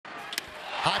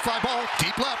High fly ball,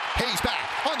 deep left. Hayes back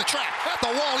on the track at the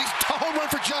wall. He's a home run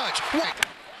for Judge. Wait.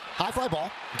 High fly ball,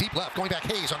 deep left, going back.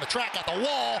 Hayes on the track at the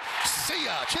wall. See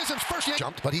ya. Chisholm's first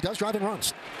jumped, but he does drive in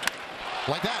runs.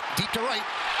 Like that, deep to right.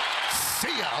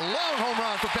 See ya. A long home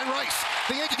run for Ben Rice.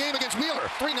 The Yankee game against Wheeler.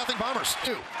 3-0 Bombers.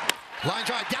 2. Line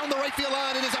drive down the right field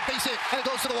line. It is a base hit, and it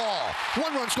goes to the wall.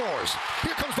 1 run scores.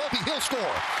 Here comes Volpe. He'll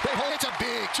score. They hold. It's a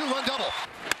big 2-run double.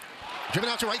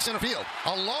 Driven out to right center field.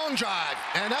 A long drive,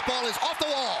 and that ball is off the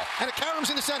wall, and it caroms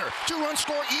in the center. 2-run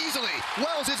score easily.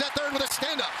 Wells is at third with a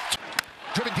stand-up.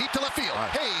 Driven deep to left field.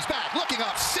 Right. Hayes back, looking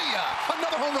up. See ya.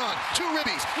 Another home run. 2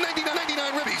 ribbies. 99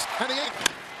 ribbies. And the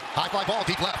Yankees. High fly ball,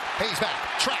 deep left. Hayes back.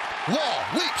 Track. Wall.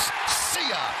 Leaps. See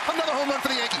ya. Another home run for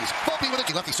the Yankees. Volpe with a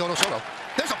lefty. Soto.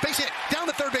 There's a base hit down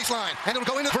the third base line, and it'll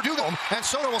go into Verdugo. And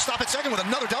Soto will stop at second with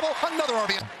another double. Another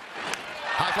RBI.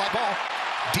 High fly ball.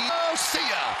 Deep. Oh, see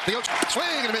ya. The Oaks swing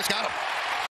and a miss. Got him.